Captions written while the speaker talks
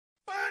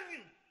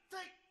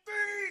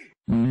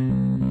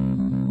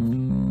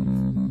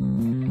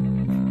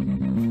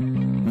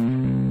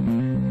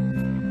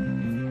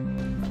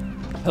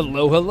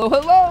Hello, hello,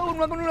 hello, and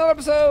welcome to another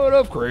episode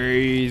of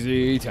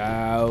Crazy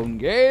Town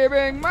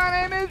Gaming.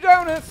 My name is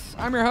Jonas.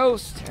 I'm your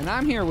host, and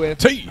I'm here with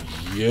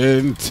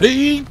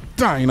TNT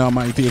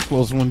Dinomight, the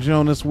explosive one.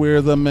 Jonas,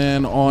 we're the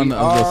men on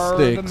the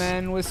sticks. the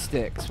men with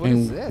sticks. What and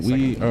is this?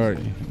 We are.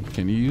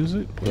 Can you use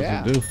it? What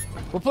yeah. does it do?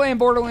 We're playing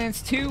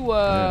Borderlands 2.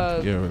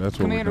 Yeah, that's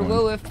what Commander we're doing.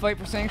 Lilith, Fight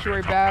for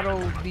Sanctuary Battle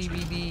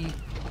DVD.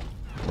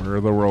 Where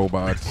are the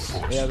robots?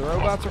 Yeah, the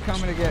robots are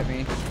coming to get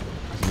me.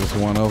 Is this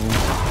one of them?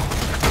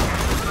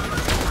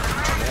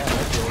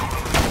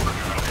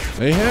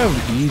 They have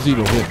easy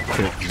to hit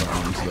crit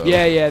zones, though.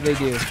 Yeah, they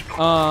do.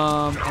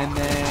 And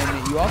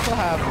then you also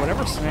have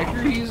whatever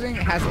sniper you're using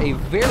has a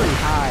very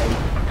high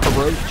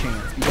corrode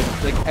chance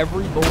because like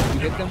every bullet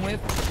you hit them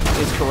with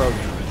is corroding.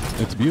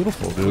 It's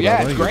beautiful, dude. Well, yeah,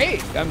 I like it's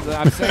great.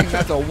 I'm saying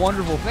that's a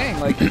wonderful thing.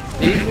 Like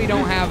they usually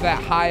don't have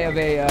that high of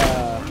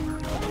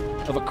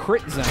a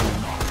crit zone.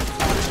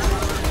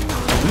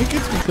 I think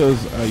it's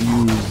because I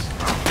use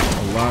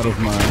a lot of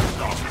my.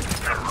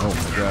 Oh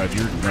my God,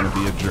 you're gonna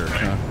be a jerk,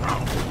 huh?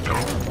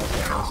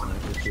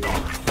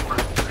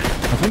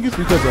 I think it's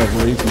because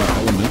I've raised my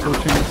elemental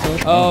chance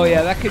up. Oh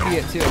yeah, that could be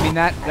it too. I mean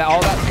that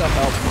all that stuff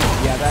helps.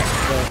 Yeah, that's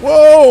the.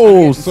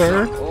 Whoa,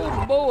 sir!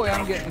 Oh boy,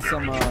 I'm getting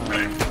some.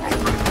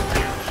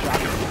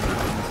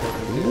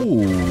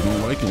 Ooh,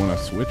 don't like it when I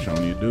switch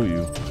on you, do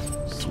you?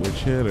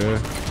 Switch hitter.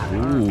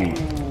 Ooh,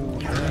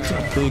 that's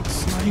a big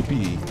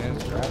snipey.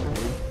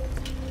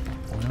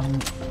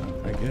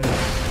 Well, I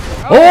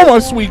guess. Oh my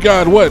sweet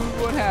God! What?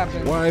 What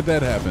happened? Why'd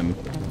that happen?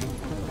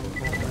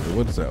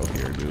 What's out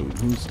here, dude?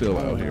 Who's still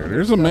out here?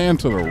 There's a man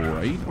to the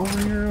right over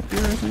here, up here,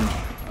 I think.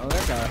 Oh,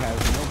 that guy has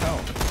no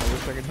health. I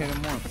wish I could hit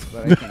him once,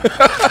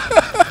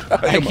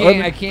 but I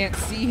can't. I can't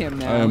see him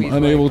now. I am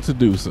unable to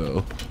do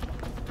so.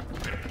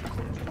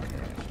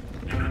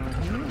 He's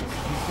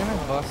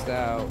gonna bust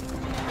out.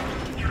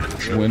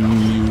 When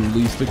you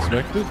least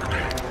expect it?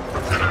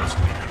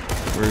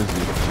 Where is he?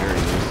 There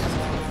he is.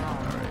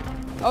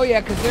 Oh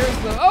yeah, because there's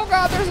the. Oh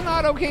God, there's an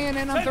auto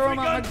cannon. I'm throwing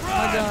out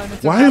my gun.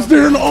 Why is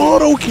there an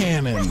auto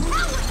cannon?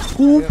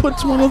 Who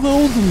puts one of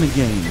those in the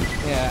game?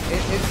 Yeah,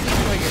 it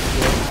seems like it's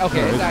good.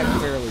 Okay, it's actually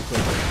fairly quick.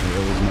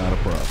 It was not a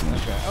problem.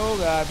 Okay. Oh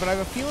God, but I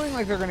have a feeling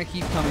like they're gonna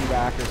keep coming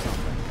back or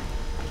something.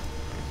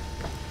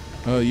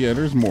 Yeah,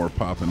 there's more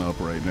popping up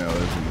right now as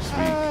we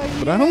speak.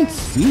 But I don't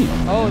see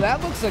them. Oh,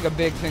 that looks like a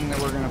big thing that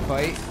we're gonna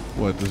fight.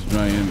 What, this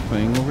giant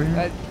thing over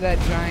here? That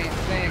giant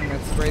thing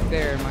that's right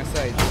there in my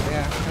sights.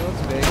 Yeah, it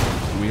looks big.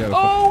 We gotta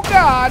oh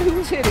God,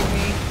 who's hitting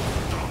me?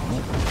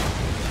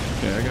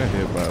 Okay, I got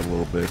hit by a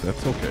little bit.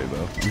 That's okay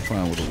though. I'm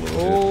fine with a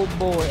little Oh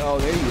boy, oh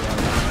there you are.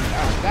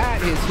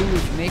 That is who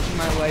is making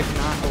my life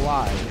not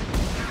alive.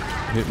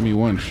 hit. Hit me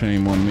once,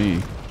 shame on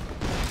me.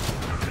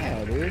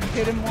 Yeah, dude,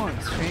 hit him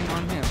once, shame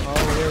on him. Oh,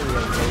 there we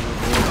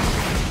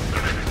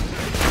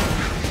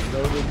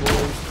go, Loader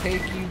boys,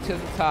 take you to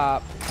the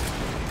top.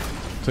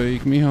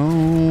 Take me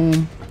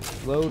home.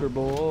 Loader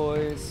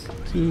boys.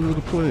 To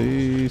the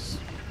place.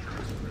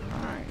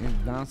 Alright, he's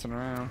bouncing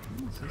around.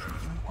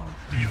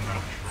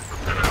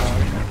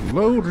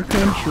 Loader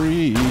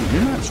country.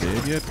 You're not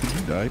dead yet. Could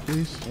you die,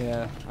 please?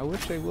 Yeah, I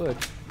wish they would.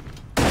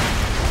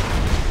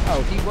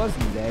 Oh, he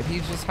wasn't dead.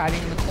 He's just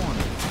hiding in the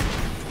corner.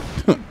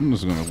 I'm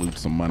just gonna loot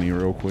some money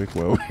real quick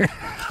while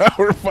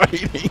we're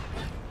fighting.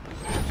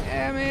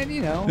 Yeah, man,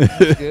 you know,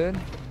 that's good.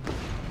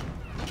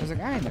 There's a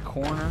guy in the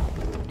corner.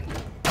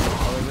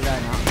 Oh, there's a guy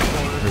not in the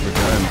corner. There's a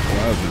guy in the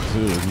closet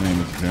too. His name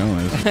is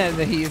Jonas.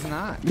 He is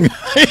not.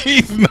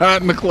 He's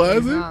not in the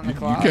closet? He's not in the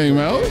closet. You came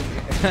out?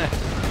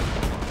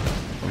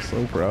 I'm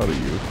so proud of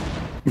you.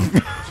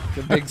 It's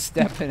a big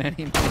step in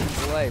any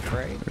man's life,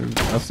 right?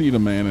 I see the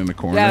man in the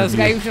corner. Yeah, this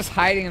guy who's just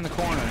hiding in the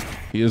corner.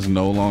 He is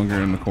no longer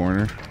in the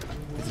corner.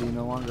 Is he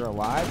no longer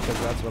alive? Because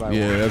that's what I want.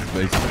 Yeah, that's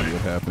basically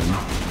what happened.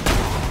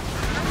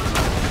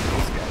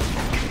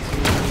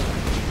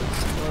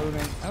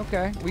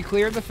 Okay, we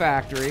cleared the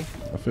factory.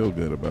 I feel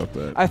good about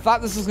that. I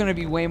thought this was going to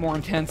be way more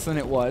intense than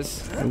it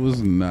was. It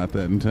was not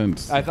that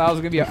intense. I thought it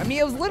was going to be... I mean,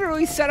 it was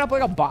literally set up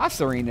like a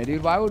boss arena,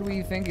 dude. Why would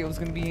we think it was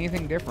going to be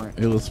anything different?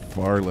 It was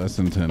far less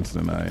intense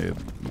than I had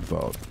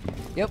thought.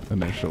 Yep.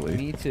 Initially.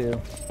 Me too.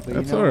 But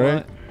That's you know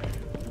alright.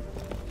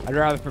 I'd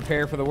rather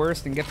prepare for the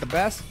worst and get the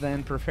best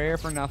than prepare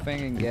for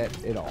nothing and get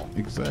it all.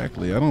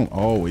 Exactly. I don't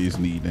always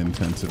need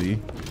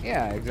intensity.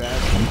 Yeah,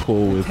 exactly. I'm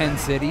cool with 10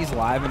 cities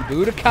live in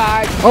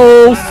Budokai.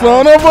 Oh,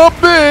 son of a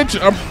bitch!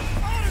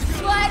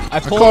 I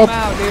pulled him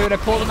out, dude. I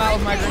pulled him out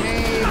with my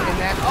grenade, and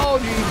then oh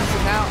Jesus!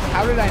 And now,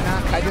 how did I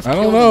not? I just. I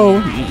don't killed know.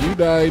 him. You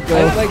died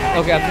though.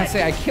 Okay, I was gonna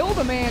say I killed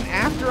a man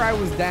after I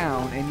was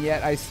down, and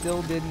yet I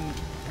still didn't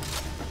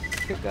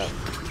pick up.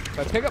 If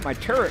I pick up my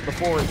turret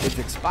before it's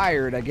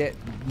expired, I get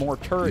more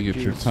turret You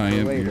get juice for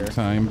later. your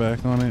time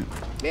back on it.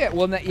 Yeah,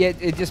 well, yeah,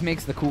 it just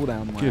makes the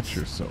cooldown less. Get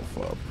yourself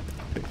up.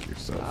 Pick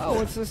yourself up. Oh,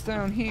 what's this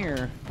down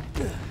here?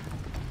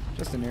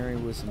 Just an area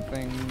with some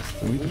things.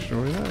 Can we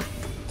destroy that?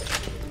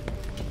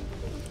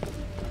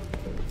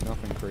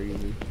 Nothing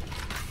crazy.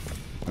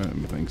 I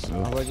didn't think so.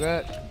 Oh, like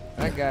that.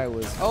 That guy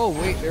was. Oh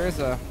wait, there is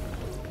a.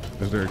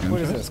 Is there a gun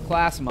What is chest? this?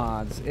 Class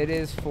mods. It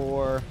is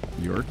for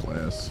Your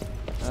class.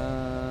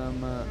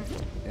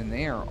 and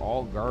they are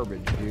all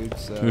garbage, dude.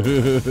 So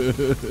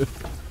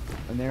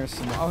and there's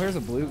some. Oh, here's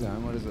a blue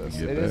gun. What is this?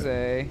 Get It that. is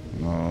a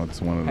No, it's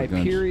one of the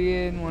guns.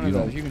 Hyperion. One of You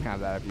those. don't- You can have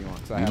that if you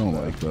want. 'Cause I you have don't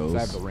the, like 'cause I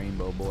have those. the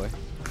rainbow boy.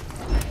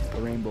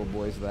 The rainbow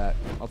boy's that.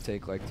 I'll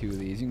take like 2 of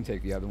these. You can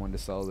take the other one to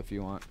sell it if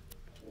you want.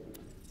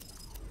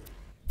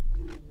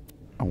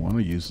 I want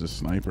to use the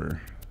sniper.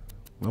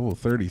 Level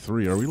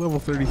 33. Are we level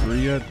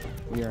 33 yet?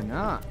 We are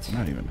not.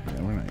 Not even.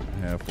 Yeah, we're not even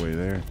halfway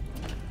there.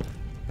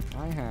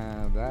 I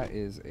have. That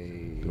is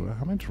a.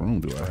 How much room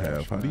do I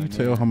have? How do you Trash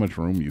tell mine, how much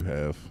room you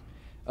have?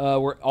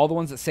 Where all the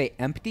ones that say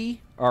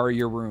empty are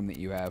your room that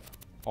you have.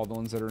 All the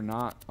ones that are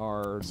not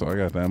are. So I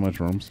got that much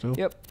room still?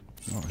 Yep.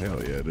 Oh,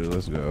 hell yeah, dude.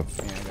 Let's go.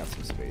 And I got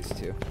some space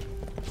too.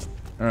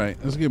 All right,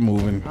 let's get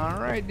moving. All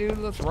right, dude.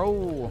 Let's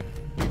roll.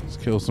 Let's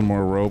kill some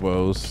more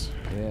robos.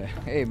 Yeah.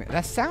 Hey, man,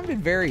 that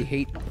sounded very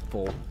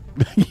hateful.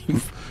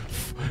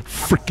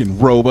 Freaking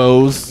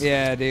robos.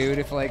 Yeah, dude.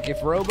 If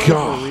robos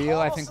God. were real,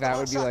 I think that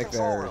would be like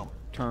their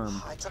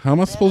term. How am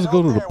I supposed to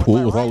go to the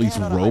pool with all these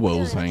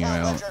robos hanging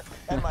out?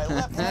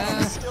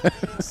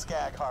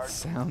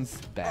 Sounds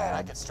I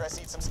bad. could stress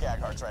eat some skag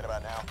hearts right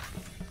about now.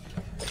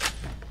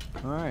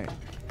 All right.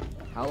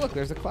 Oh, look,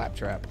 there's a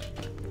claptrap.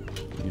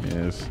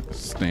 Yes,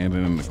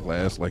 standing in the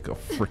glass like a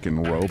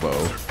freaking robo.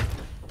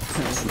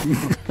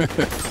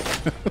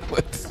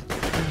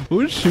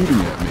 Who's shooting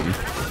at me?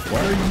 Why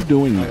are you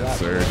doing that,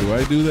 sir? Do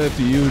I do that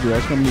to you? Do I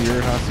come to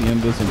your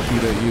haciendas and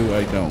shoot at you?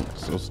 I don't.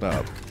 So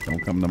stop. Don't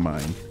come to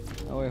mine.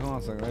 Oh, wait, hold on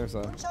a second. There's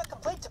a. Moonshot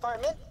Complete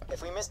Department.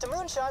 If we missed a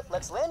moonshot,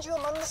 let's land you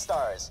among the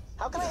stars.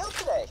 How can I help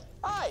today?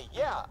 Hi,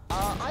 yeah.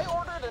 I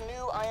ordered a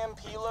new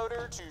IMP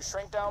loader to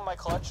shrink down my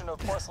collection of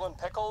porcelain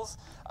pickles.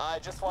 I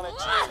just wanted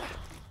to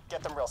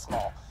get them real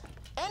small.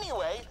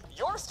 Anyway,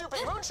 your stupid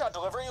moonshot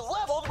delivery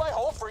leveled my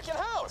whole freaking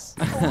house.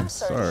 Oh, I'm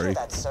sorry to Sorry. hear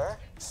that, sir.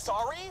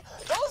 Sorry?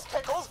 Those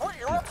pickles were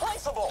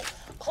irreplaceable.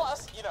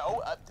 Plus,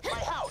 my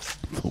house.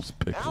 Those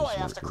pickles. Now I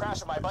have to were-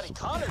 crash at my buddy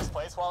Connor's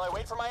place while I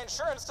wait for my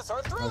insurance to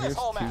sort through Oh, this here's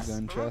whole 2 mess.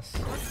 gun chests.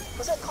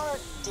 Was that Connor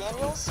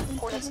Daniels?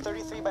 Coordinates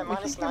 33 by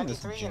minus Keep doing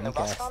this 93 in the jank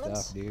Rust ass comments?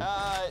 stuff,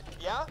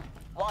 dude. Yeah?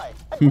 Why?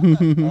 Oh,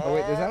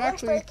 wait, does that And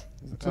actually? break.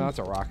 No, that's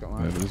a rocket That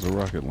launcher. is a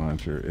rocket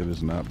launcher. It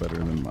is not better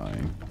than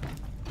mine.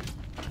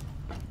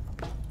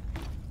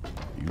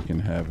 You can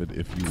have it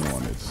if you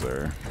want it,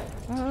 sir.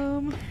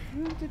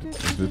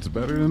 If it's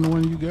better than the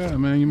one you got,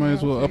 man, you might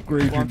as well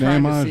upgrade your I'm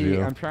trying damn to see.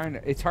 audio. I'm trying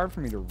to. It's hard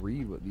for me to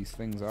read what these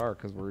things are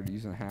because we're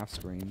using half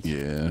screens.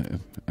 Yeah,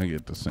 I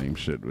get the same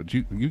shit, but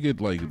you get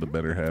like the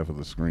better half of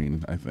the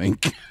screen, I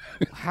think.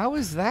 How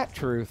is that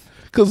truth?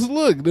 Cause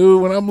look,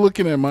 dude, when I'm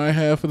looking at my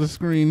half of the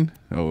screen,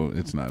 oh,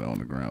 it's not on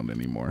the ground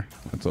anymore.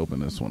 Let's open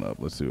this one up.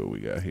 Let's see what we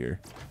got here.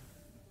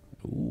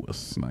 Ooh, a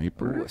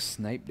sniper. Ooh, a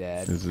snipe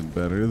dad. Is it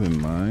better than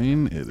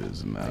mine? It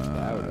is not.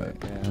 Yeah,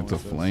 It's a what's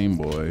this? flame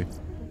boy.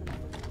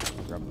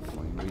 Grab the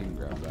flame. We can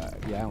grab that.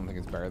 Yeah, I don't think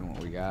it's better than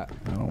what we got.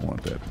 I don't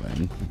want that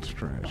thing. It's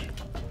trash.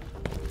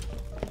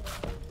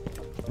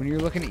 When you're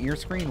looking at your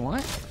screen,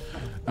 what?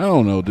 I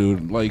don't know,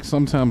 dude. Like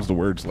sometimes the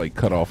words like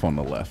cut off on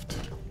the left.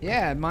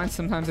 Yeah, mine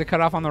sometimes they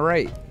cut off on the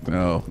right.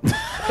 No.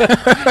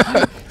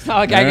 It's not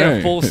like I get a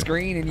Alright. full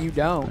screen and you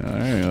don't. All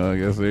right, well, I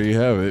guess there you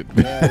have it.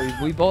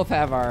 Yeah, we both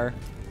have our.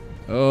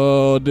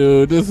 Oh,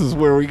 dude, this is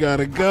where we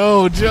gotta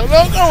go, Joe.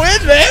 Don't go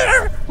in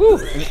there. Whew,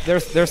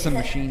 there's some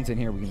machines in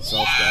here we can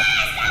sell stuff.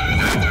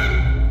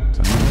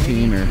 Time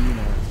Keener.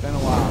 It's been a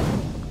while.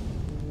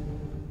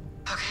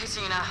 Okay,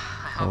 Gina.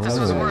 I hope this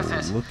was worth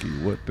it. Looky,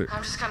 what the?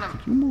 I'm just gonna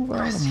Could you move out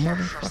of rest the here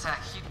for a motherfucker? sec.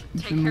 You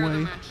take Fucking care of the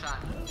way. moonshot.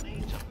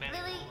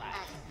 Lily,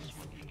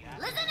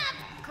 listen up,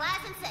 class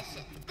in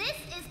session. This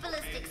is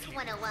Ballistics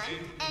 101,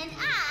 and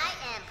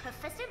I am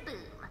Professor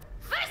Boom.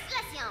 First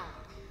lesson.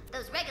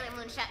 Those regular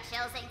moonshot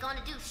shells ain't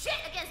gonna do shit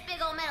against big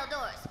old metal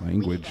doors.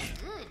 Language, We need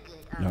a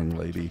good young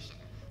armor lady. penetration.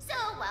 So,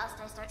 whilst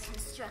I start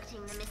constructing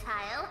the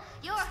missile,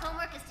 your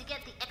homework is to get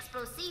the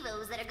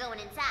explosivos that are going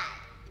inside.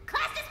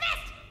 Class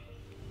dismissed!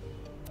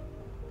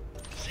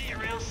 See you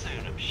real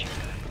soon, I'm sure.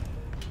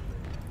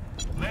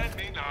 Let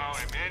me know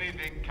if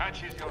anything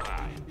catches your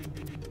eye.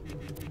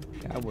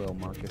 Yeah, I will,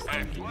 Marcus. My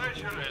Thank you.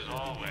 pleasure as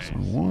always. I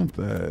want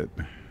that.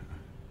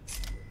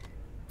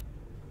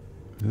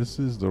 This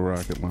is the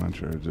rocket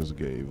launcher I just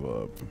gave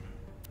up.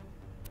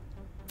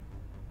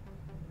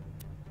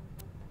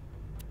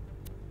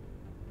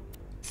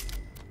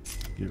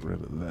 Get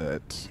rid of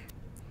that.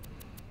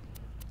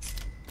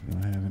 Do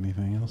I have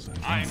anything else?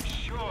 I I'm don't.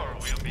 sure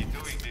we'll be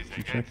doing this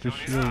You again check the soon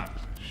shield.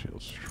 enough.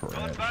 Shield's trash,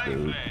 Goodbye,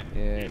 dude. friend.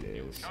 Yeah, it If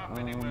you is. shop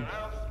anywhere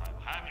else,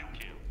 I'll have you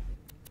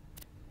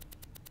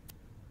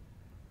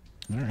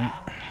killed. Alright.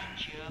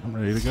 I'm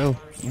ready to go.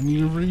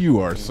 Whenever you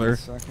are, Give me sir. a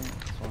second.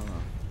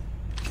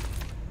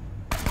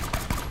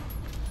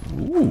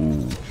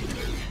 Ooh.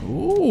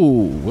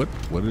 Ooh.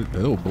 What it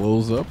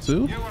blows up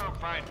too? You won't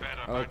find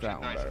better I like that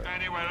one merchandise better.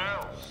 anywhere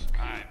else.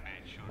 I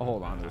made sure. I'll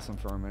hold on to this one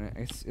for a minute.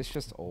 It's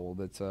just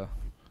old. It's a.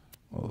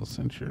 Well,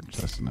 since you're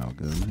testing out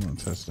good, I'm gonna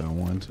test out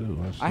one too.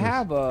 Watch I this.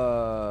 have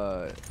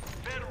a.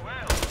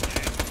 Farewell,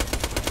 friend.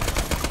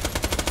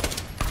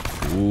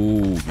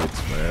 Ooh, gets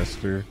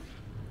faster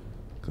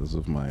because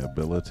of my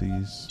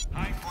abilities.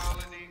 High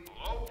quality,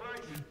 low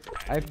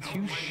prices. I have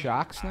 2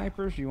 shock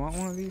snipers. You want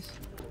one of these?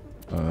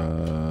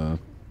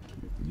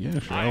 Yeah,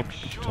 sure. I'll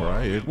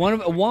try it. One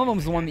of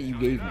them's the one that you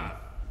gave me.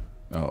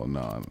 Oh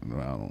no, I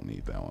don't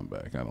need that one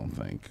back. I don't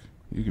think.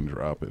 You can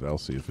drop it. I'll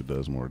see if it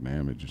does more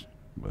damage.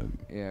 But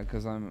Yeah,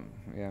 because I'm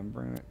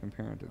bringing it,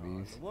 comparing it to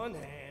these. One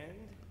hand.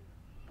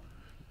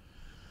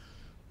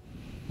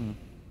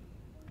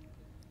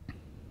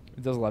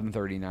 It does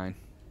 1139.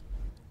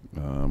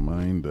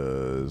 mine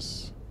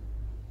does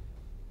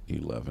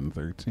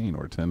 1113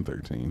 or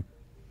 1013.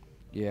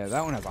 Yeah,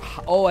 that one has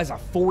has a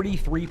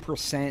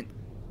 43%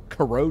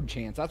 corrode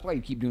chance. That's why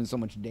you keep doing so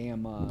much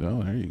damn. Oh,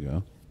 there you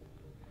go.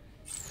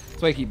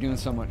 That's why you keep doing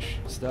so much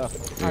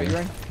stuff. All right, you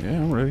ready? Yeah,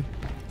 I'm ready.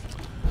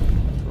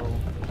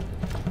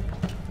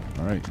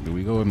 All right, do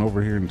we go in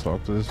over here and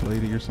talk to this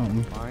lady or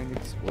something? Mind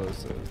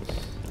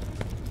explosives.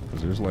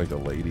 Because there's like a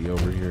lady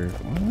over here.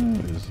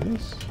 What is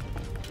this?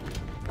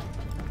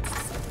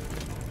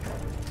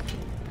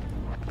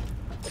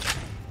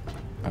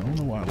 I don't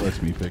know why it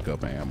lets me pick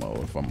up ammo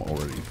if I'm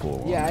already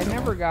full. Yeah, I ammo.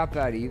 never got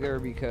that either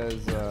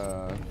because.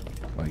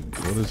 Like,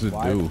 what does it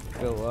why do?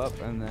 Fill up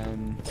and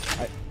then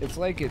it's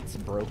like it's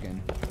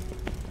broken.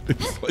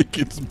 It's like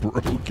it's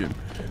broken.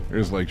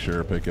 There's like,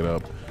 sure, pick it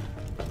up.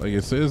 Like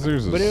it says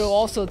there's a. But it'll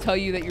also tell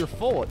you that you're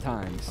full at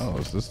times. Oh,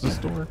 is this the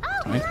store?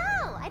 Oh, Hey.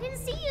 hello! I didn't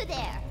see you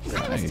there.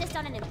 I was Hey. just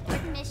on an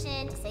important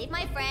mission to save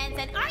my friends,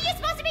 and aren't you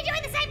supposed to be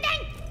doing the same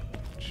thing?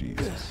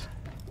 Jesus.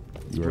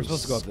 You We're are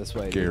supposed to go up this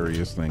way, dude.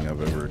 Scariest thing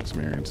I've ever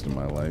experienced in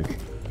my life.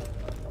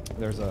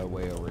 There's a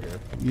way over here.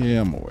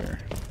 Yeah, I'm aware.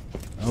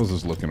 I was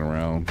just looking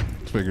around.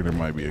 Figured there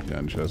might be a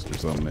gun chest or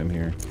something in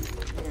here.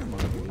 There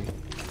might be.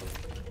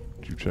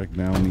 Did you check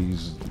down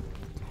these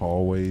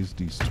hallways,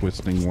 these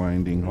twisting,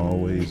 winding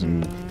hallways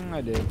and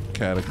I did.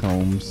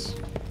 catacombs?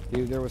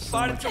 Dude, there was so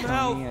Find much some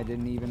help. money I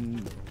didn't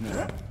even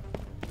know.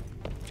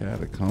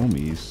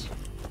 Catacombs.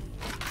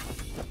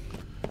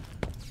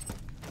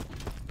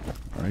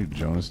 Alright,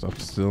 Jonas, stop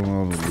stealing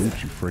all the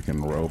loot, you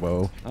freaking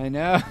robo. I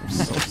know. I'm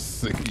so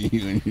sick of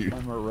you and you.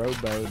 I'm a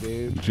robo,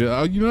 dude.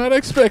 You do not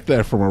expect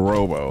that from a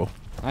robo.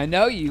 I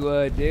know you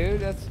would,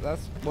 dude. That's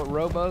what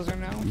robos are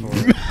known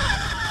for.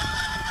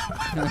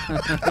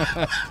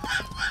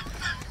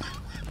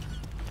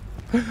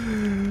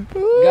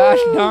 Gosh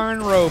darn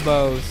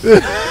robos.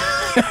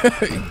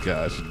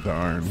 Gosh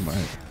darn,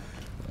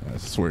 I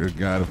swear to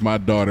God, if my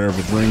daughter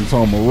ever brings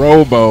home a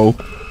robo.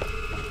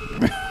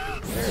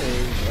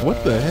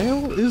 What the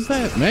hell is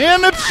that?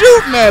 Man, it's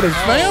shooting at us,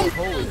 fam!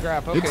 Holy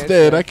crap. Okay, It's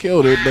dead. I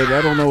killed it, but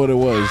I don't know what it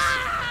was.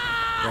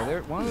 Yeah,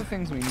 one of the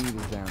things we need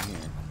is down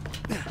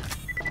here.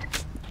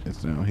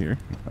 It's down here.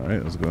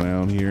 Alright, let's go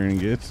down here and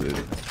get it.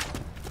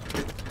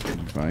 Did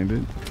you find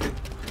it?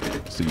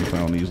 So you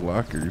found these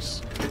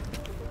lockers.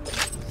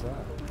 What's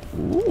that?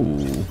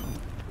 Ooh.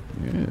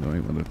 Yeah, I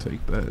might want to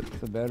take that.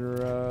 It's a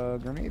better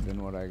grenade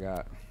than what I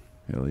got.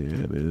 Hell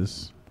yeah, it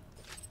is.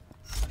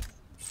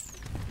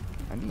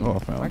 I need, Oh, I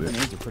found my it.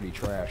 grenades are pretty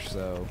trash,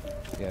 so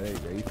yeah, there you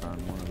go. You found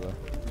one of the.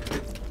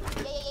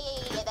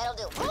 Yeah, that'll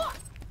do.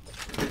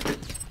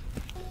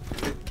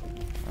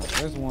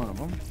 There's one of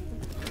them.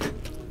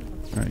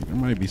 Alright, there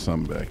might be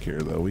some back here,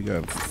 though. We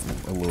got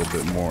a little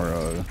bit more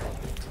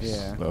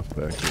Yeah. stuff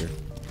back here.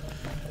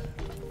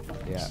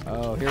 Yeah.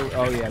 Oh, here.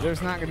 Oh, yeah.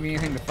 There's not gonna be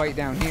anything to fight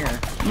down here.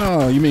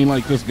 No, you mean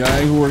like this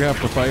guy who we have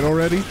to fight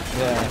already?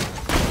 Yeah.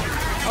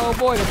 Oh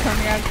boy, they're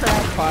coming out of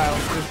trash piles.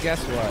 Just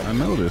guess what? I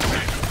noticed.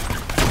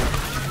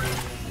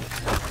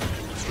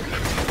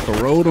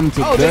 Corrode them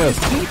to Oh, death.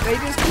 they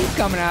just keep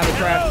coming out of the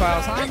trash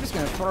piles. I'm just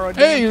gonna throw it.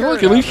 Hey,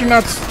 look, at least you're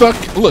not stuck.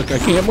 Look, I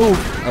can't move.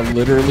 I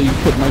literally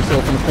put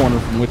myself in a corner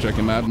from which I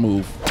cannot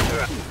move.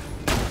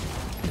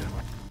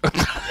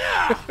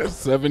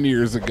 7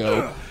 years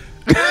ago.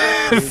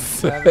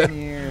 7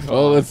 years.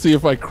 Oh, let's see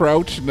if I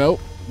crouch. Nope.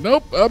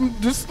 Nope, I'm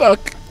just stuck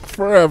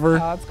forever. Oh,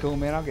 that's cool,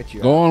 man. I'll get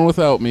you Go out. on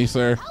without me,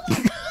 sir.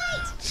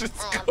 Just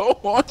go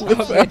on I'll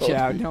without get you me.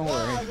 out. Don't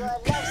worry.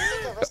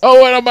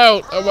 Oh, and I'm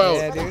out. I'm out.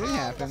 Yeah, dude, it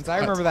happens. I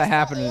remember that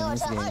happening in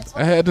this game.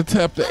 I had to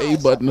tap the A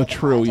button a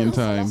trillion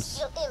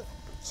times.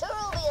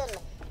 Cherubian.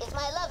 If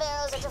my love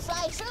arrows are to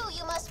fly true,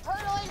 you must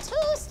purloin 2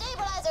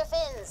 stabilizer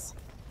fins.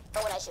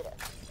 For when I shoot her.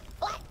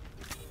 What?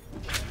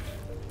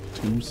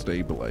 2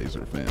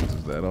 stabilizer fins.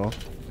 Is that all?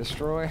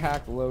 Destroy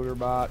hack loader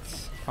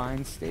bots.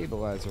 Find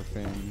stabilizer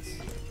fins.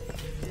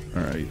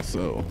 Alright,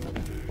 so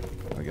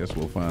I guess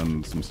we'll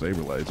find some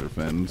stabilizer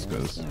fins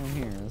because Down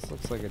here. This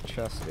looks like a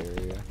chest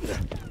area.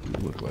 you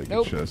look like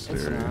Nope, a chest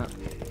it's area. not.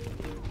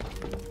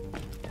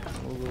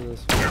 We'll go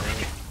this way.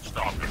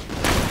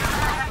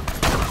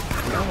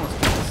 We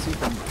almost did the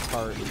super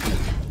part.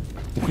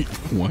 Wait,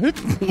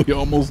 what? We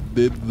almost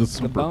did the The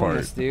super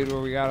bonus, part. dude,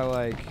 where we gotta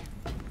like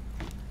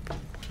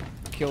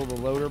kill the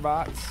loader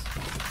bots.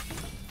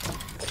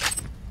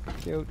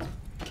 Cute.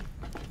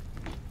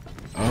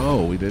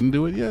 Oh, we didn't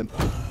do it yet?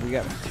 We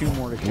got 2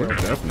 more to kill. We're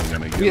definitely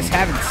going to get We just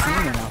them. haven't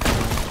seen enough.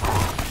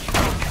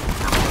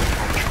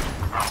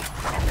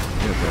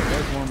 Yeah, but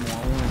There's one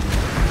more.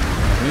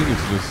 I think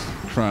it's just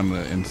trying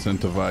to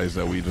incentivize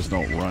that we just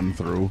don't run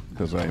through.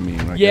 Because I mean,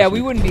 I Yeah, guess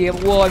we wouldn't be able.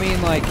 Well, I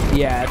mean, like,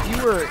 yeah, if we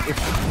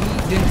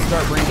didn't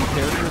start branding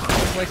characters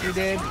just like we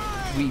did,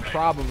 we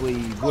probably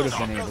would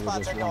have been able to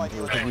just run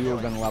through because we would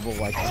have been level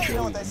like a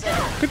billion.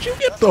 Could you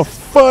get the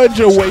fudge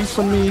away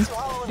from me?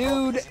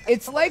 Dude,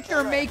 it's like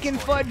you're making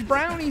fudge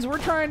brownies. We're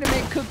trying to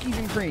make cookies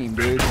and cream,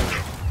 dude.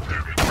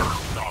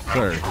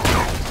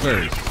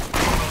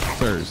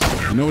 Sirs,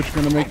 you know what you're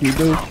gonna make me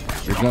do?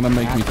 You're gonna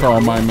make me call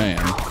my man.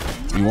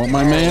 You want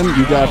my man?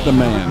 You got the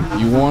man.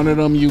 You wanted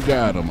him? You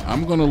got him.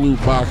 I'm gonna loot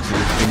boxes,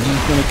 and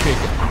he's gonna kick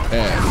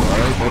ass. All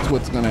right, that's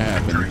what's gonna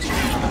happen.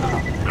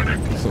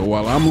 So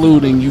while I'm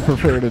looting, you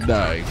prepare to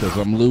die, because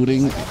I'm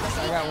looting.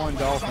 I got one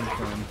dolphin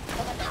fin.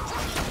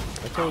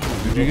 I told you.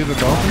 Did you get a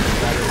dolphin?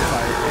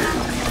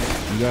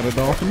 You got a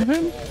dolphin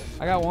fin?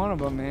 I got one of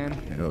them, man.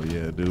 Hell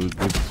yeah, dude.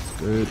 It's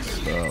good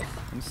stuff.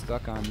 I'm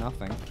stuck on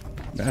nothing.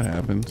 That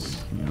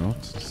happens, you know.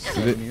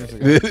 7 years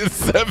ago. It's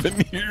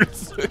 7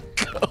 years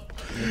ago.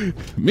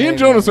 Me and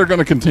Jonas are going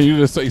to continue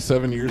to say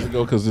 7 years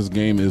ago because this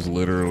game is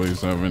literally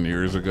 7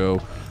 years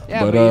ago.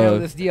 Yeah, but you know,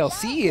 this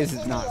DLC is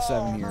not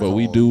 7 years But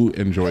we old. do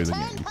enjoy the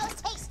game.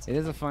 It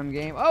is a fun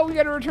game. Oh, we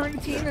got to return to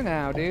Tina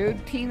now,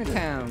 dude. Tina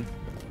Town.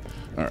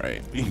 All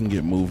right, we can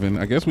get moving.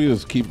 I guess we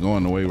just keep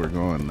going the way we're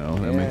going, though.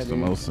 That makes the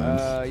most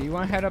sense. You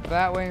want to head up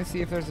that way and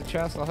see if there's a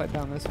chest? I'll head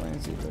down this way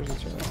and see if there's a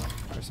chest.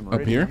 There's some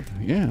Up here?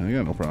 Yeah, I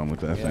got no problem with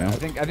that, Yeah,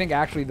 fam. I think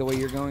actually the way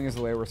you're going is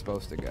the way we're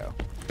supposed to go.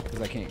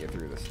 Because I can't get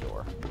through this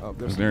door. Oh,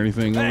 there's Is there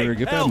anything over there?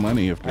 Get that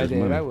money if I there's did.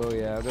 money. I will,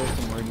 yeah. There's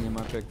some radium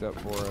I picked up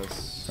for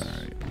us.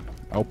 All right.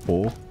 I'll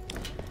pull.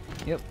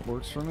 Yep,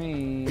 works for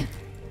me.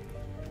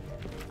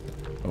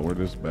 Oh, we're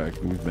just back.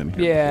 We've been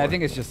here Yeah, before. I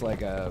think it's just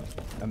like a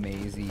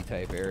mazy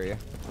type area.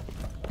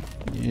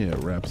 Yeah, it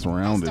wraps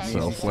around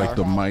itself like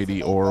the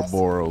mighty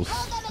Ouroboros.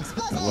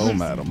 Hello,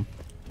 madam.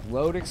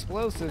 Load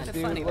explosives, Kinda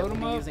dude. funny Load that we'll them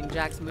be up. using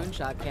Jack's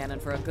moonshot cannon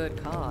for a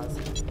good cause.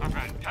 A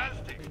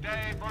fantastic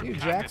day for Dude,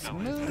 Jack's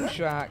capitalism.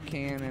 moonshot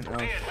cannon. Oh,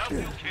 May it help you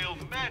shit. kill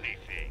many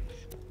things.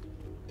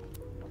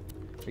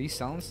 Are you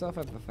selling stuff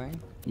at the thing?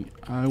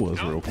 I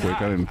was real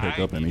quick. I didn't pick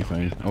up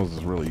anything. I was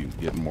just really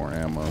getting more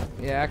ammo.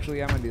 Yeah,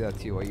 actually, I'm gonna do that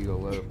too while you go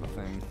load up the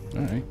thing.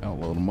 All right, I'll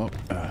load them up.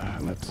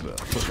 Let's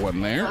put one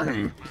there.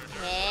 Careful.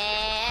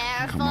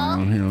 Come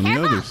on here on the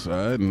Careful. other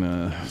side and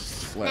Now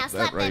slap that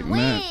slap right them in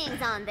that.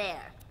 wings on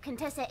there.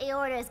 Contessa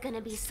Aorta is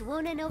gonna be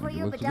swooning over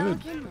your Looks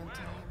badonk good. in no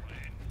time.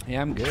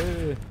 Yeah, I'm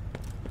good.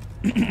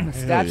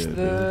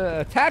 yeah,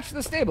 Attach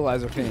the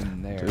stabilizer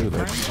pin there. Dude,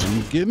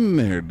 I'm getting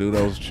there, dude.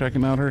 I was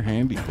checking out her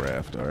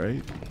handicraft, all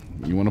right?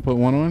 You want to put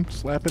one on?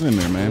 Slap it in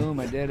there, man. Boom,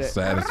 I did it.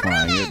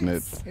 Satisfying, isn't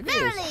it? It is.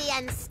 Verily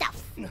and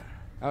stuff.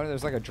 Oh,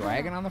 there's like a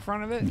dragon on the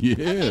front of it?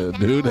 Yeah,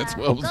 dude, that's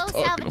what I was Go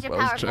talking salvage your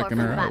about. I power was core checking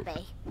from her out.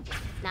 Babe.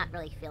 Not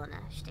really feeling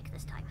a shtick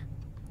this time.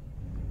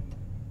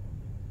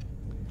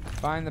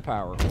 Find the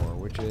power core,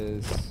 which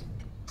is...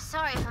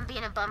 Sorry if I'm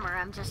being a bummer.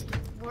 I'm just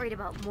worried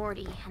about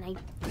Morty, and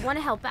I want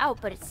to help out,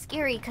 but it's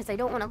scary because I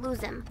don't want to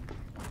lose him.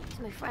 He's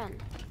my friend.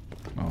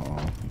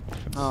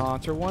 Oh,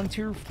 it's her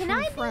true Can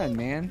I friend,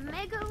 be man.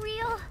 mega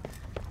real?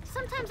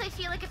 Sometimes I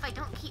feel like if I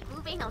don't keep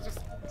moving, I'll just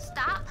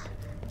stop.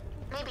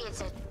 Maybe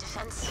it's a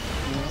defense.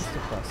 Yeah, it's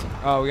depressing.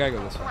 Oh, we gotta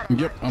go this way.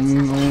 Yep,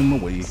 I'm on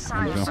the way.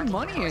 There's some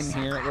money in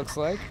here, it looks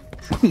like.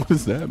 What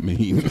does that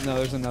mean? No,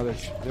 there's another.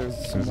 There's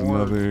some There's more.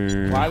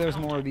 another. Why there's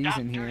more of these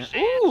in here?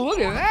 Ooh, look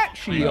at that Oh,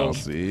 shield.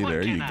 see,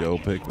 there you go.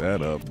 Pick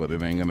that up, but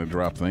it ain't gonna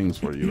drop things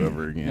for you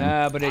ever again.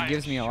 Nah, but it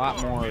gives me a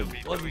lot more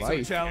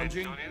life.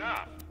 Challenging.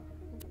 enough.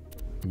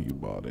 You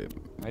bought it.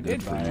 I did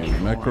Good for buy you.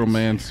 it.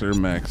 Necromancer,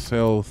 max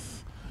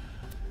health.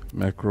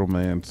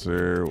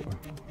 Necromancer.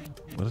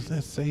 What does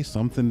that say?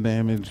 Something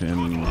damage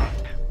and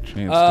chance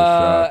to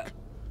shock.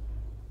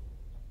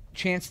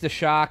 Chance to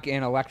shock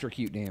and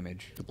electrocute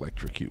damage.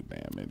 Electrocute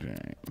damage.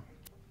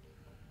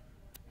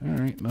 All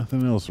right,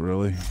 nothing else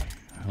really.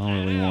 I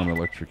don't really want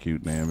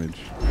electrocute damage.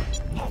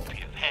 Hopefully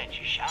you've had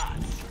your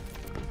shots.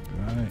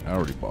 I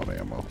already bought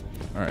ammo.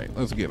 All right,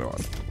 let's get on.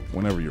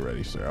 Whenever you're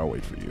ready, sir. I'll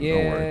wait for you.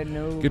 Yeah, don't worry.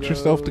 no Get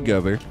yourself go.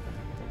 together.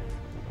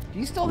 Do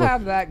you still Look,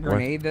 have that what?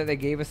 grenade that they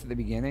gave us at the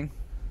beginning?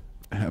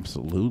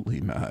 Absolutely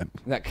not.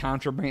 That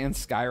contraband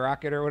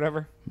skyrocket or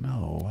whatever?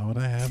 No, why would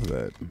I have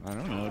that? I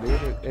don't know,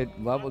 dude.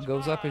 It level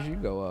goes up as you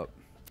go up.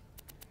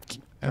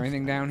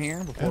 Anything down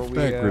here before F we?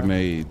 that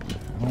grenade.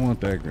 I don't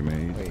want that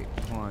grenade. Wait,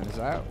 hold on. Is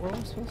that where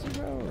we're supposed to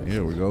go? or-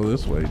 Yeah, we go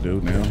this way,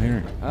 dude. Down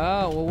here.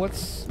 Oh well,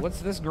 what's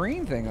this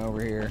green thing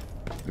over here?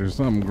 There's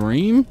something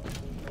green.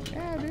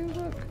 Yeah, dude,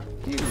 look.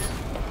 Fuse.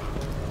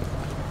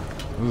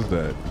 What is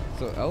that?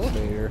 So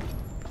elevator.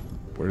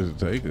 Where does it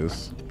take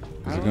us?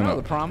 I Is it don't know.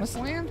 The promised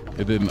land?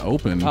 It didn't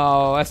open.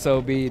 Oh,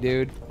 SOB,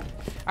 dude.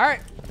 All right.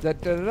 Da,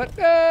 da, da,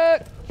 da.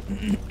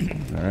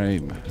 All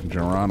right,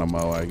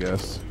 Geronimo, I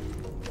guess.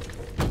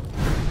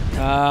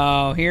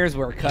 Oh, here's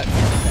where cut.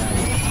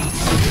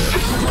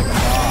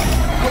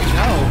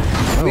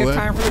 Oh no! Do we have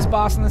time for this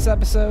boss in this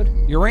episode?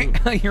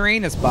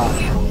 Uranus boss.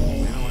 We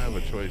don't have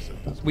a choice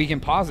at this. We can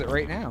pause it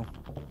right now.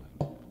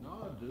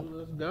 No, dude,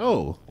 let's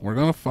go. We're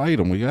gonna fight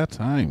him. We got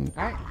time.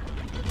 All right.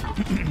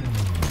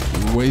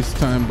 You waste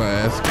time by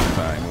asking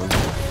time. Let's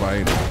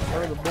fight him.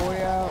 Throw the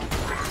boy out.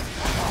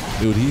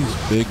 Dude, he's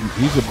big.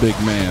 He's a big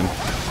man.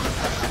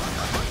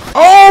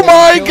 Oh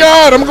my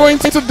God! I'm going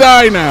to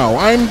die now.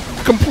 I'm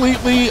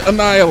completely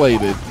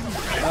annihilated.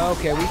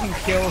 Okay, we can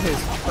kill his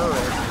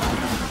turret.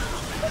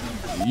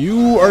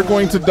 You are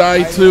going to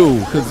die too,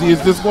 because he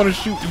is just going to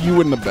shoot you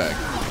in the back.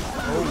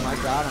 Oh my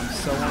God, I'm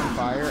so on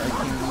fire. I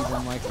can't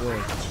even like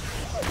live.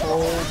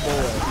 Oh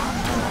boy.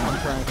 I'm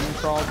trying to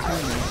crawl to me.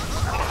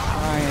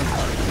 Ryan.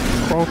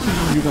 Crawl to you?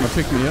 You gonna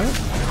pick me up?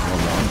 Oh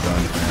no, I'm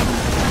done.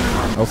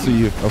 I'll see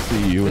you. I'll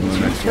see you in the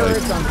next fight. The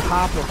turrets on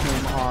top of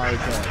him are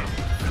dead.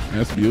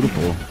 That's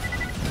beautiful.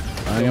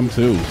 I am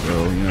too.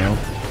 So you know.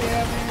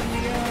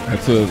 Yeah,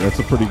 man. That's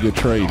a pretty good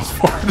trade as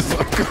far as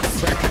I'm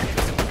concerned.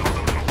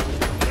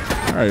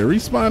 All right,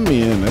 respawn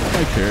me in. That's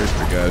my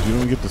character, guys. You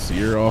don't get to see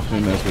her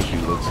often. That's what she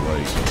looks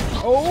like.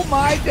 Oh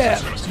my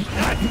death!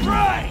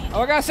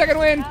 Oh, I got a second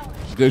win.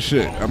 Good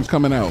shit. I'm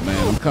coming out,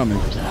 man. I'm coming.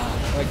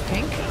 Like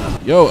pink?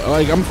 Yo,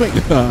 like I'm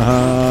thinking.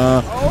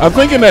 I'm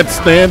thinking that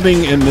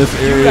standing in this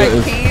area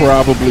is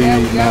probably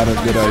not a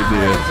good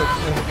idea.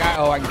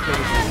 Oh, I can kill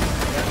this.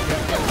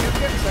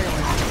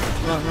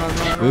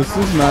 This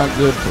is not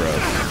good for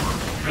us.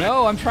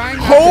 No, I'm trying.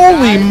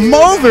 Holy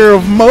mother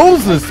of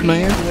Moses,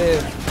 man!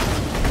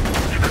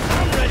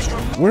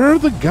 Where are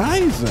the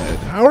guys at?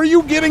 How are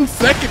you getting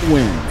second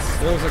wins?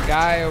 There was a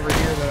guy over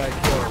here that I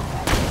killed.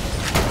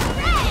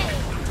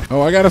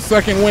 Oh, I got a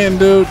second win,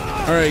 dude.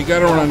 All right,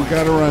 gotta run,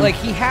 gotta run. Like,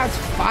 he has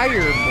fire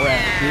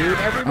breath, dude.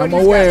 Everybody's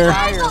I'm aware.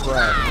 got fire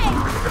breath.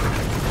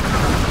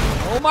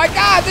 Oh my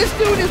God, this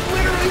dude is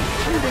literally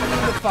shooting me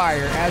with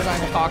fire as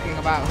I'm talking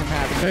about him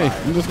having Hey,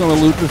 fire. I'm just gonna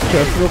loot this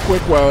chest real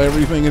quick while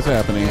everything is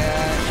happening.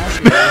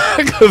 Yeah,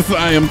 Because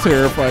I am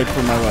terrified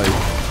for my life.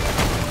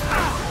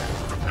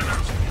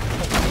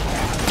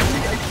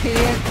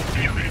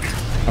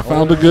 I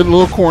found a good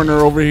little corner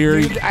over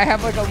here. Dude, I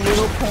have like a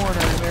little corner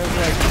and there's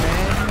like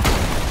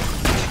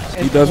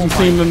men. He doesn't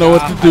seem to know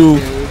what to do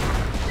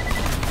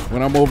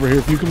when I'm over here.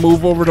 If you can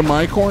move over to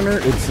my corner,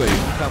 it's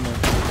safe. Coming.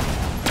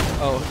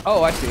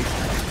 Oh, I see.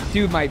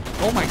 Dude,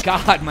 oh my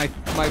God, my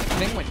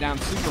thing went down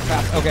super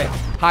fast. Okay,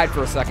 hide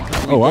for a second.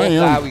 I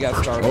am. We got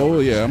started. Oh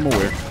yeah, I'm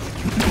aware.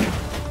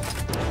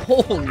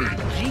 Holy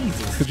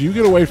Jesus. Could you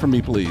get away from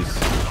me, please?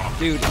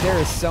 Dude, there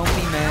is so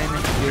many men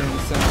doing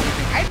so many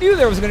things. I knew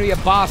there was going to be a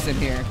boss in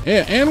here.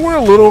 Yeah, and we're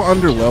a little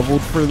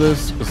under-leveled for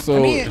this, so...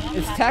 I mean,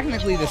 it's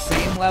technically the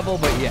same level,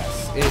 but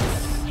yes, it's...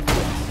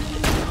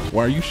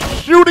 Why are you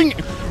shooting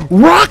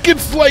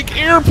rockets like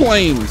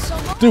airplanes?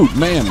 Dude,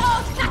 man,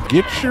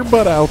 get your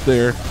butt out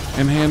there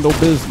and handle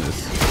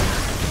business.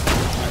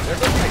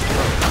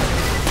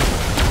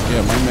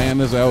 Yeah, my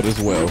man is out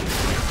as well.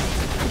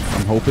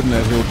 I'm hoping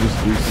that he'll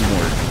just do some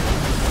work.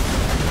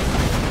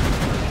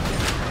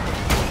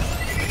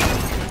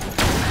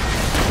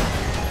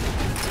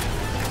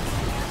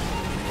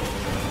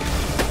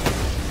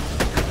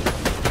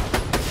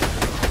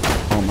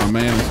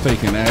 Man is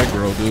taking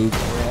aggro, dude.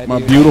 Yeah, my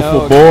dude,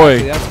 beautiful boy.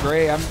 Exactly. That's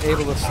great. I'm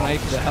able to snipe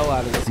the hell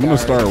out of this guy. I'm gonna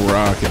start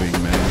rocketing,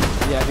 man.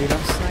 Yeah, dude,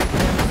 I'm sniping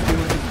him.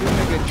 He's doing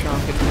a good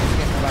chunk, and he's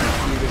getting about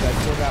executed. I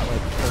still got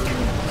like 30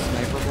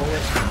 sniper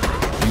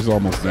bullets. He's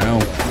almost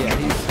down. Yeah,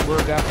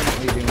 we're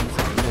definitely doing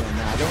something good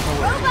now. I don't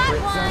know where his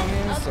crit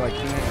zone is, so I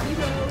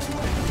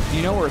can't. Do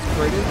you know where his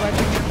crit is by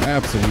chance?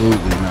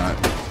 Absolutely not.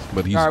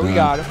 But he's All right, done. we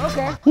got him.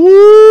 Okay.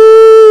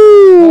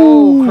 Woo!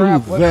 Oh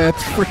crap!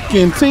 That's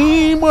freaking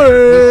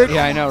teamwork.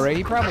 Yeah, I know, right?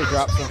 He probably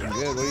dropped something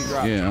good. What did he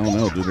drop? Yeah, I don't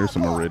know, dude. There's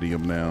some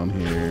iridium down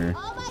here.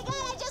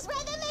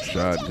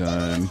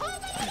 Shotgun.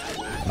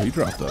 Oh, he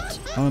dropped a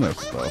ton of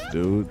stuff,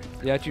 dude.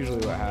 Yeah, that's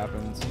usually what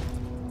happens.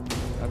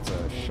 That's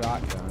a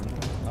shotgun.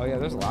 Oh yeah,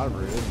 there's a lot of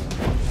iridium.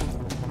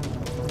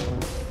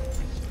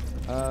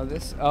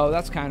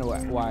 That's kind of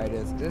why it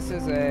is. This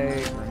is a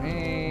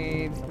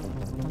grenade.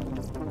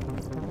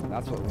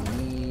 That's what we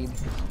need.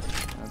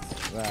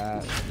 That's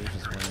that. There's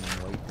just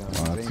one weight gun.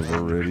 Lots of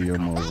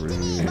iridium over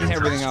here. And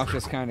everything else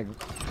just kind of.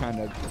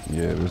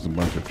 Yeah, there's a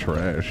bunch of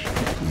trash.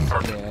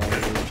 Yeah.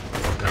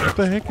 What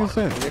the heck is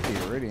that? Get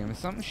the iridium. Is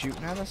something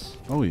shooting at us?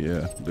 Oh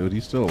yeah, dude,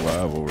 he's still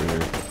alive over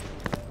here.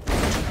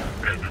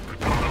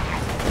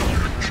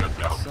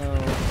 So,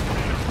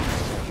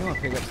 if you want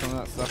to pick up some of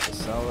that stuff to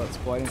sell, that's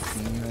quite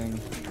interesting thing.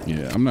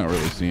 Yeah, I'm not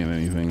really seeing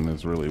anything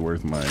that's really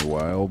worth my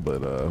while,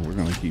 but we're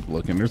gonna keep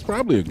looking. There's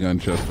probably a gun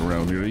chest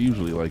around here. They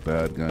usually like to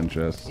add gun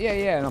chests.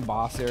 Yeah, in a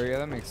boss area.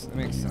 That makes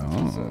sense.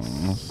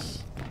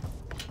 Yes.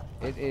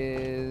 It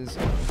is.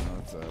 Oh,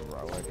 it's a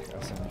relic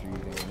SMG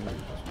thing.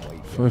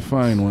 If I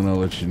find one, I'll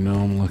let you know.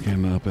 I'm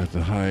looking up at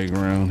the high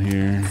ground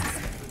here.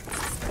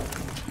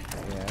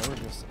 Yeah, we're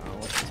just. Oh,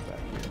 what's this back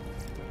here?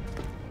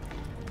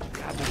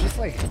 God, there's just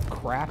like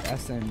crap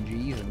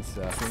SMGs and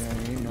stuff. You know what I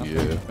mean? Nothing.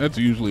 Yeah, that's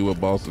usually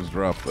what bosses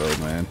drop, though,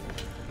 man.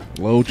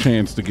 Low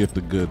chance to get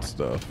the good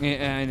stuff.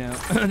 Yeah, I know.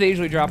 They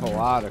usually drop a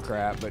lot of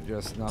crap, but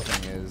just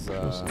nothing is.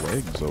 There's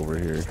legs over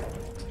here.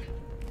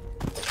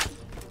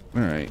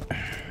 All right.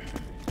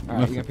 All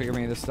right, you gonna pick up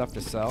any of this stuff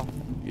to sell?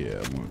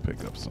 Yeah, I'm gonna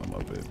pick up some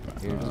of it.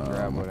 Here, just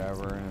grab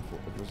whatever, and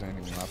if there's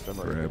anything left, I've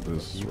already Grab picked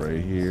this up.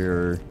 right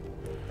here.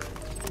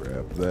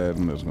 Grab that,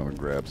 and just gonna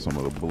grab some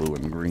of the blue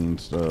and green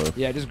stuff.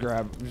 Yeah, just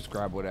grab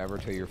whatever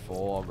till you're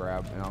full. I'll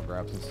grab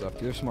some stuff.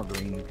 There's some more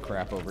green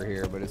crap over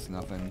here, but it's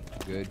nothing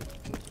good.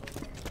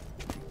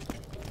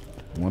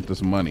 I want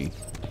this money.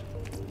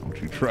 Don't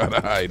you try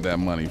to hide that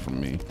money from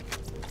me.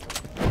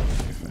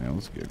 Okay,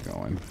 let's get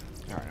going.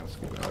 All right, let's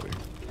get out of here.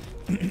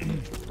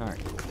 All right.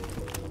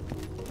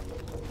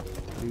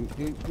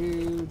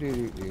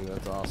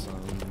 That's awesome.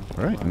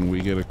 All right, and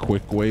we get a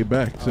quick way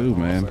back too,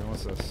 man.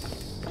 What's this?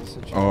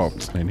 Oh,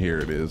 and here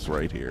it is,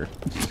 right here.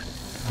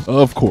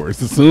 Of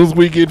course, as soon as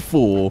we get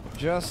full.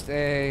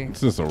 It's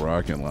just a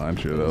rocket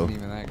launcher, though. Isn't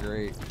even that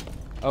great.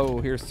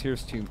 Oh, here's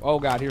two. Oh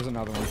God, here's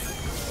another one.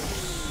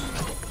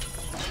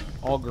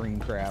 All green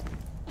crap.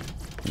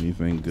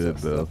 Anything good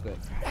though?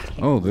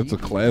 Oh, that's a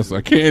class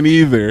I can't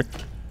either.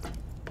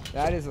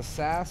 That is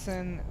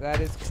assassin.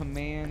 That is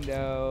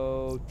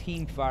commando.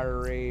 Team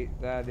fire rate.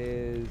 That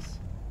is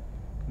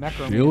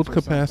shield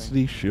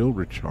capacity. Shield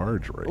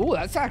recharge rate. Oh,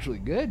 that's actually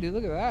good, dude.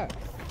 Look at that.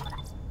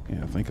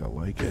 Yeah, I think I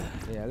like it.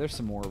 Yeah, there's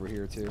some more over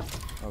here too.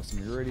 Oh, some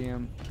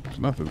iridium. There's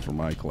nothing for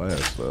my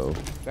class though. Do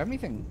you have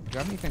anything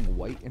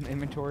white in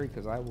inventory?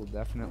 Because I will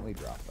definitely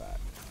drop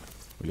that.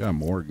 We got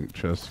more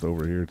chests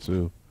over here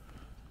too.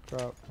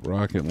 Drop.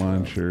 Rocket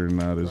launcher,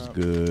 not as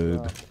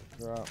good.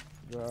 Drop.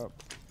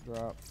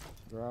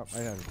 I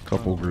have a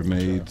couple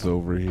grenades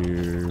over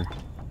here.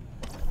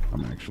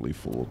 I'm actually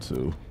full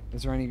too.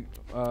 Is there any?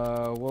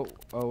 What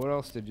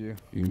else did you?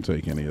 You can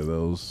take any of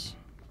those.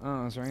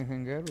 Oh, is there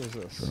anything good? What is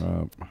this?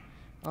 Drop.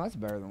 Oh, that's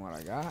better than what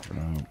I got.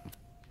 Drop.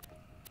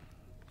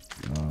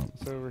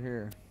 What's over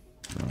here?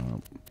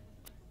 Drop.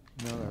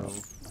 Another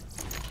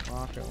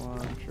rocket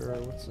launcher.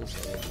 What's this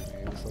other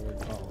grenade? This other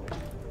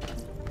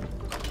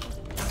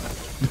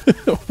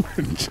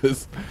We're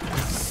just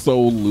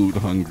so loot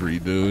hungry,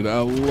 dude. I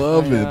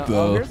love it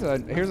though. Oh,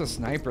 here's a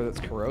sniper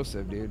that's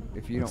corrosive, dude.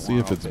 If you don't see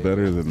if it's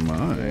better than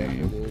mine.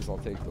 Yeah, it is. I'll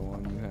take the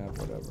one you have.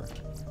 Whatever.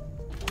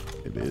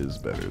 It is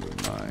better than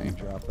mine.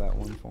 Drop that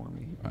one for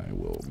me. I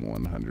will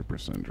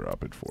 100%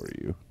 drop it for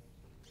you.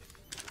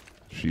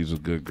 She's a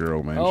good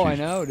girl, man. Oh, I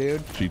know,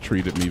 dude. She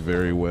treated me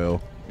very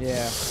well.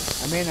 Yeah,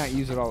 I may not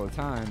use it all the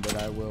time, but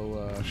I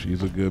will.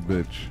 She's a good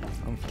bitch.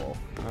 I'm full.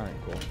 All right,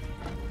 cool.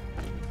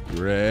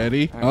 You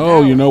ready?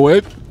 Oh, you know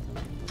what?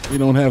 You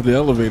don't have the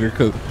elevator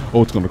because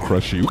it's gonna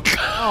crush you.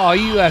 Oh,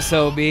 you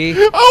SOB.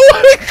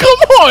 Oh, come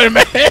on,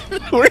 man.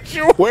 Where's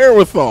your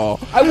wherewithal?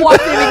 I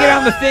walked in to get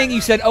on the thing.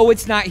 You said, "Oh,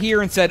 it's not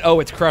here," and said,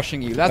 "Oh, it's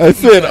crushing you." That's I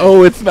said,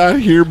 "Oh, it's not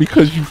here"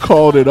 because you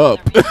called it up.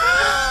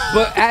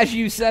 But as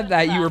you said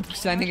that, you were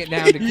sending it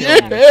down to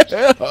kill me.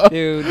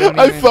 Dude,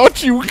 I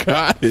thought you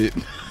got it.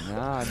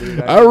 Nah, dude.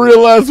 I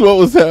realized what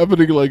was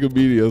happening like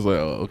immediately. I was like,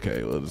 "Oh,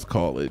 okay, well, let's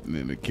call it," and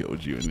then it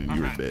killed you, and then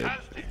you were dead.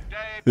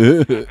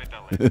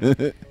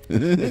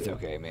 It's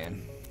okay,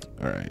 man.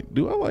 All right.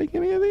 Do I like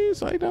any of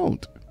these? I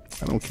don't.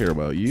 I don't care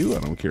about you. I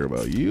don't care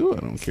about you. I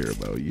don't care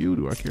about you.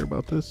 Do I care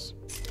about this?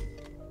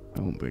 I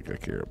don't think I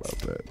care about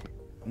that.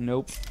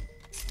 Nope.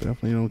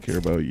 Definitely don't care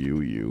about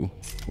you.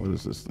 What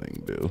does this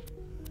thing do?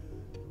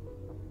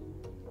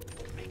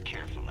 Be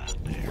careful out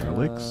there.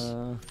 Relics.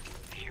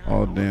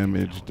 All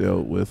damage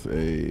dealt with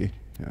a...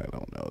 I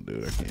don't know,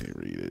 dude. I can't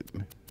even read it.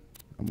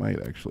 I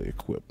might actually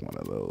equip one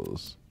of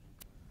those.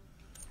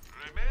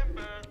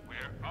 Remember,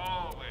 we're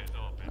always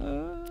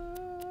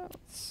open.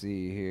 Let's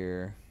see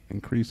here.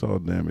 Increase all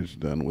damage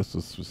done with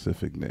a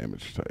specific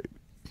damage type.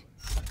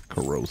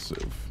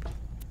 Corrosive.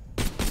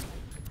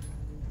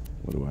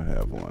 What do I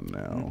have on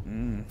now?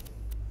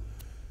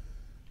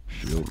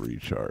 Shield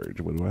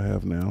recharge. What do I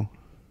have now?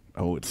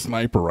 Oh, it's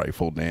sniper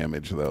rifle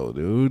damage, though,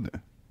 dude.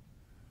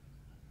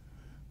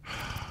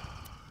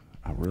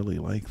 I really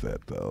like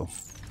that, though.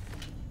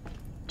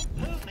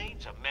 Who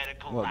needs a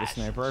medical What, the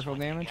sniper rifle license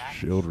when you damage? got-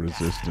 Shield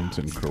resistance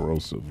and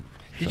corrosive.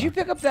 Did you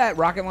pick up that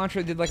rocket launcher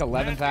that did like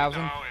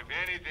 11,000? Let me know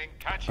if anything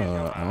catches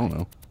your I don't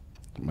know.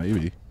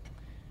 Maybe.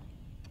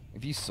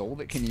 If you sold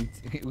it, can you?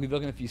 We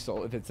looking if you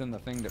sold if it's in the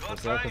thing that for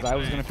sale because I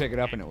was gonna pick it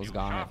up and it was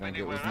gone. I think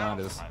it was not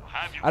as.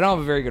 I don't have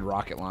a very good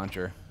rocket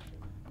launcher.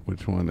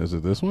 Which one is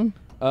it? This one?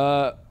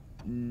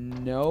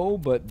 No,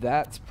 but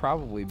that's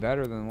probably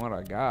better than what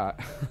I got.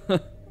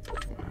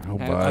 I'll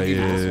buy give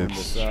you this one it. to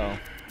sell.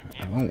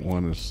 I don't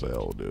want to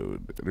sell,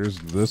 dude. There's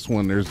this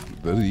one. There's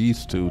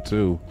these two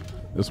too.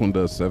 This one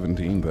does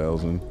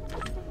 17,000.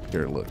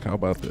 Here, look. How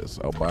about this?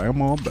 I'll buy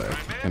them all back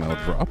and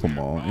I'll drop them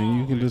all, and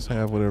you can just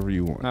have whatever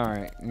you want. All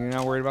right, you're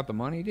not worried about the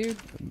money, dude?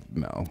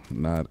 No,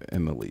 not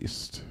in the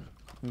least.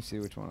 Let me see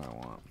which one I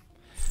want.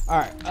 All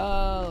right,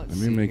 Let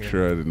me make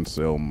sure I didn't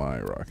sell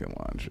my rocket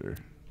launcher.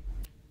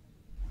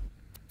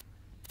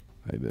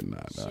 I did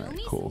not. All right,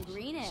 cool.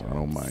 So I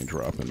don't mind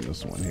dropping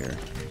this one here.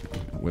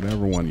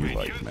 Whatever one you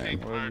like, man.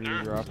 Do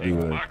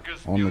it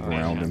on the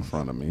ground in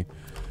front of me,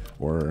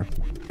 or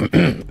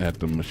at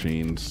the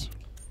machines.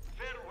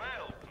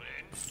 Farewell,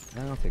 friends.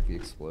 I'll take the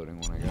exploding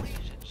one, I guess.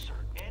 Please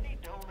insert any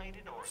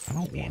donated organs I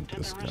don't want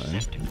this gun.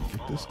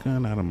 Get this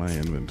gun out of my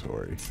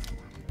inventory.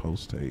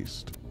 Post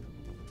haste.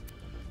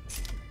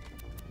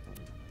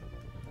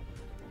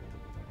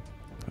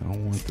 I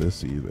don't want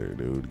this either,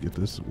 dude. Get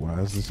this. Why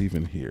is this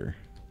even here?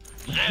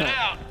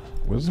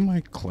 What does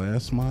my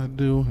class mod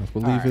do? I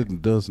believe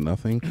it does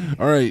nothing.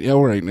 All right.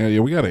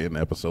 Now, we got to end the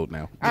episode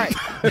now. All right.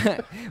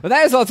 Well,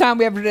 that is all the time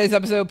we have for today's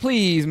episode.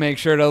 Please make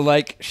sure to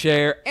like,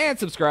 share, and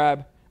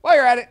subscribe. While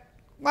you're at it,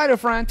 lie to a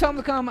friend. Tell them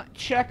to come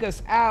check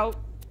us out.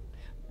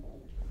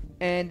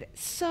 And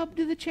sub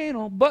to the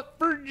channel. But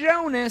for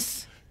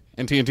Jonas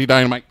and TNT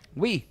Dinomight,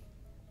 we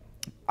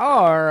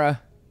are